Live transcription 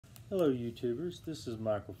Hello YouTubers, this is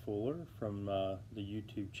Michael Fuller from the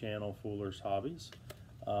YouTube channel Fuller's Hobbies.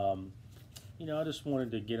 I just wanted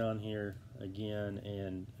to get on here again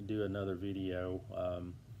and do another video.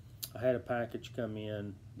 I had a package come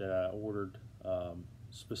in that I ordered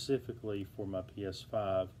specifically for my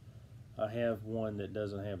PS5. I have one that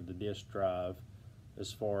doesn't have the disk drive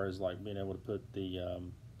as far as like being able to put the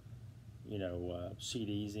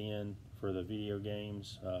CDs in for the video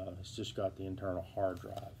games. It's just got the internal hard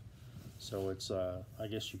drive. So it's, I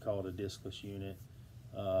guess you call it a diskless unit,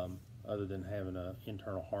 other than having an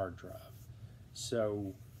internal hard drive.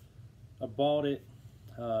 So I bought it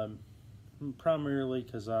primarily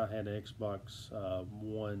because I had an Xbox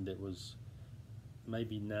One that was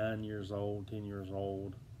maybe 9 years old, 10 years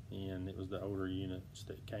old, and it was the older units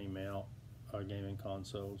that came out, gaming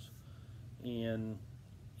consoles. And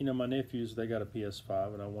my nephews, they got a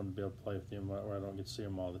PS5, and I wanted to be able to play with them where I don't get to see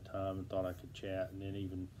them all the time, and thought I could chat, and then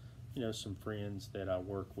even some friends that I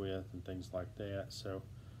work with and things like that. So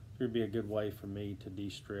it would be a good way for me to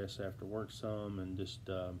de-stress after work some and just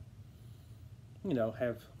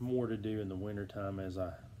have more to do in the wintertime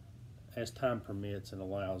as time permits and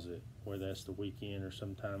allows it, whether that's the weekend or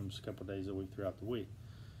sometimes a couple days a week throughout the week.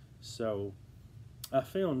 So I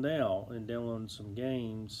found out in downloading some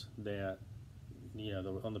games that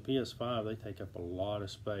on the PS5 they take up a lot of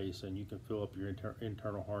space, and you can fill up your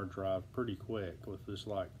internal hard drive pretty quick with just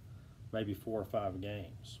like maybe 4 or 5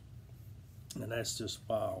 games, and that's just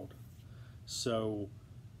wild. So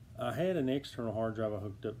I had an external hard drive I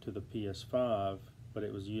hooked up to the PS5, but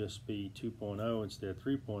it was USB 2.0 instead of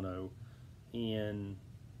 3.0, and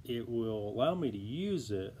it will allow me to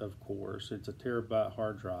use it. Of course, it's a terabyte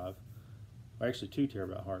hard drive, actually 2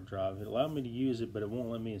 terabyte hard drive. It allowed me to use it, but it won't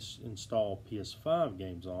let me install PS5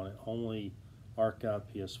 games on it, only archive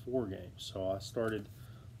PS4 games. So I started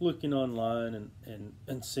looking online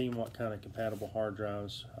and seeing what kind of compatible hard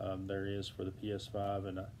drives there is for the PS5,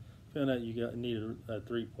 and I found out you needed a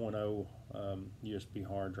 3.0 USB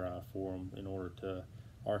hard drive for them in order to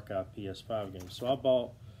archive PS5 games. So I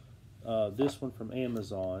bought this one from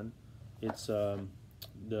Amazon. It's the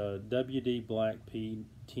WD Black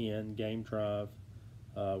P10 game drive.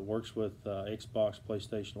 Works with Xbox,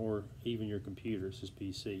 PlayStation, or even your computer. This is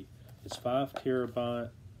PC. It's 5 terabyte.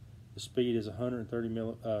 The speed is 130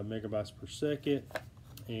 megabytes per second,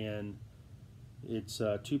 and it's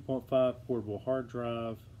a 2.5 portable hard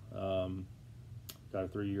drive. Got a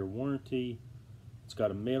 3-year warranty. It's got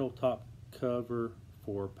a metal top cover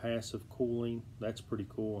for passive cooling. That's pretty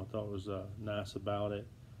cool. I thought it was nice about it.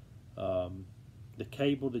 The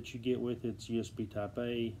cable that you get with it's USB Type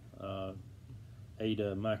A, A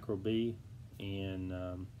to Micro B, and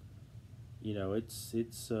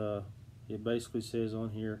it basically says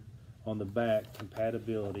on here on the back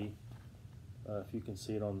compatibility. If you can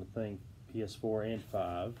see it on the thing, PS4 and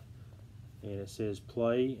 5, and it says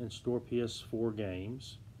play and store PS4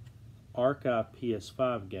 games, archive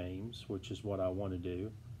PS5 games, which is what I want to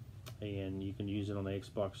do, and you can use it on the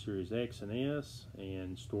Xbox Series X and S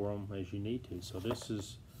and store them as you need to. So this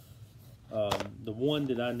is the one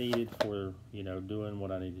that I needed for doing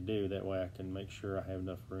what I need to do. That way I can make sure I have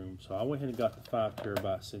enough room. So I went ahead and got the 5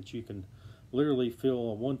 terabytes, since you can literally fill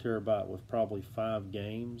a 1 terabyte with probably 5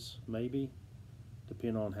 games, maybe,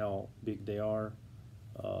 depending on how big they are.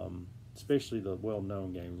 Especially the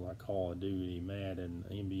well-known games like Call of Duty, Madden,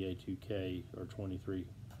 NBA 2K, or 23,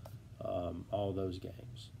 all those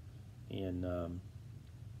games. And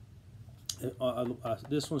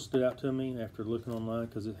this one stood out to me after looking online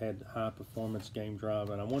because it had high-performance game drive,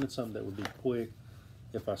 and I wanted something that would be quick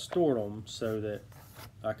if I stored them, so that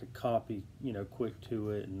I could copy, quick to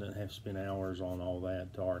it, and then have to spend hours on all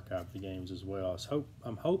that to archive the games as well.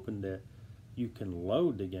 I'm hoping that you can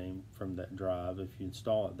load the game from that drive if you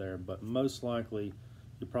install it there, but most likely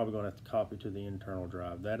you're probably going to have to copy to the internal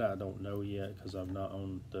drive. That I don't know yet, because I've not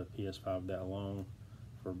owned the PS5 that long,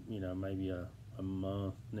 for maybe a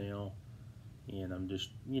month now, and I'm just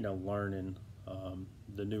learning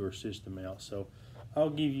the newer system out. So I'll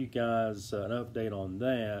give you guys an update on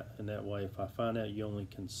that, and that way if I find out you only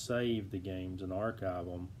can save the games and archive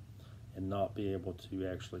them and not be able to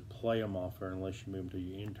actually play them off there unless you move them to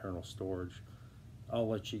your internal storage, I'll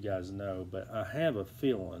let you guys know. But I have a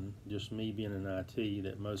feeling, just me being in IT,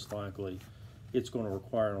 that most likely it's going to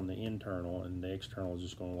require it on the internal, and the external is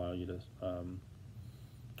just going to allow you to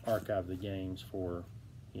archive the games for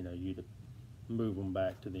you to move them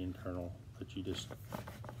back to the internal, but you just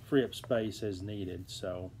free up space as needed.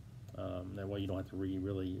 So that way you don't have to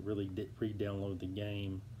really re-download the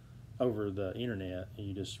game over the internet, and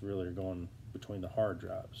you just really are going between the hard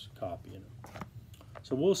drives copying them.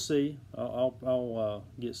 So we'll see. I'll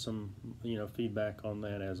get some feedback on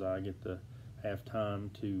that as I get to have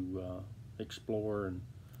time to explore and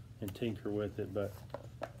tinker with it. But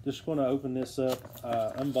just going to open this up.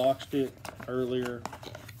 I unboxed it earlier.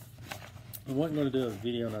 I wasn't going to do a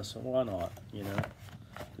video, and I said, why not?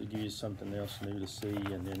 To give you something else new to see,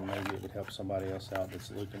 and then maybe it would help somebody else out that's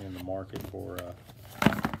looking in the market for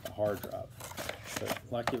a hard drive. But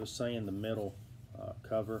like it was saying, the metal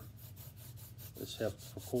cover, this helps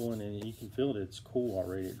for cooling, and you can feel that it's cool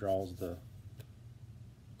already. It draws the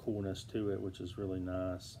coolness to it, which is really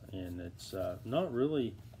nice, and it's not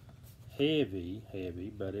really heavy,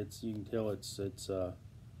 but you can tell it's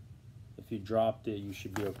if you dropped it, you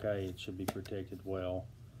should be okay. It should be protected well,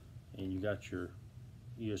 and you got your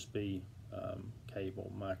USB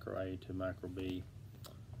cable, micro A to micro B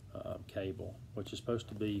cable, which is supposed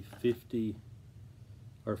to be 50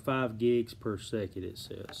 or 5 gigs per second, it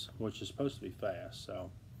says, which is supposed to be fast.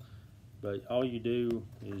 So, but all you do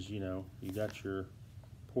is, you got your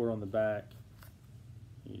port on the back,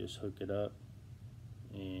 you just hook it up,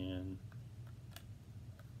 and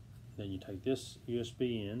then you take this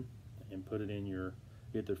USB in and put it in your,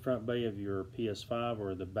 either the front bay of your PS5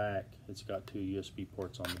 or the back. It's got 2 USB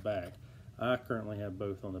ports on the back. I currently have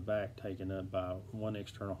both on the back, taken up by one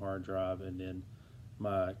external hard drive, and then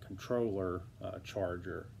my controller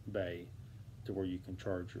charger bay to where you can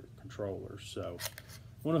charge your controller. So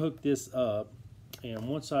I want to hook this up, and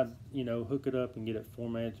once I hook it up and get it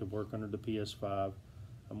formatted to work under the PS5,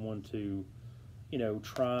 I'm going to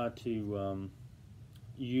try to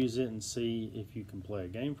use it and see if you can play a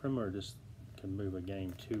game from it, or just can move a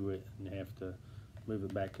game to it and have to move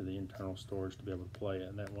it back to the internal storage to be able to play it,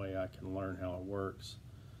 and that way I can learn how it works.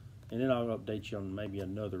 And then I'll update you on maybe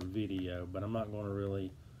another video, but I'm not going to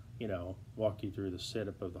really walk you through the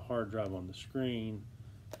setup of the hard drive on the screen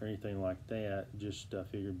or anything like that. Just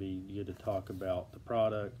figured it'd be good to talk about the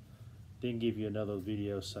product, then give you another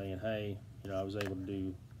video saying, hey, I was able to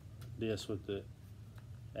do this with it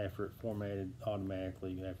after it formatted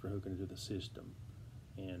automatically after hooking it to the system.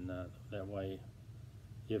 And that way,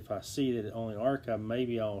 if I see that it only archive,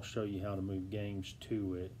 maybe I'll show you how to move games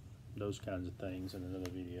to it, those kinds of things in another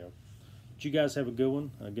video. But you guys have a good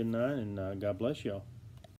one, a good night, and God bless y'all.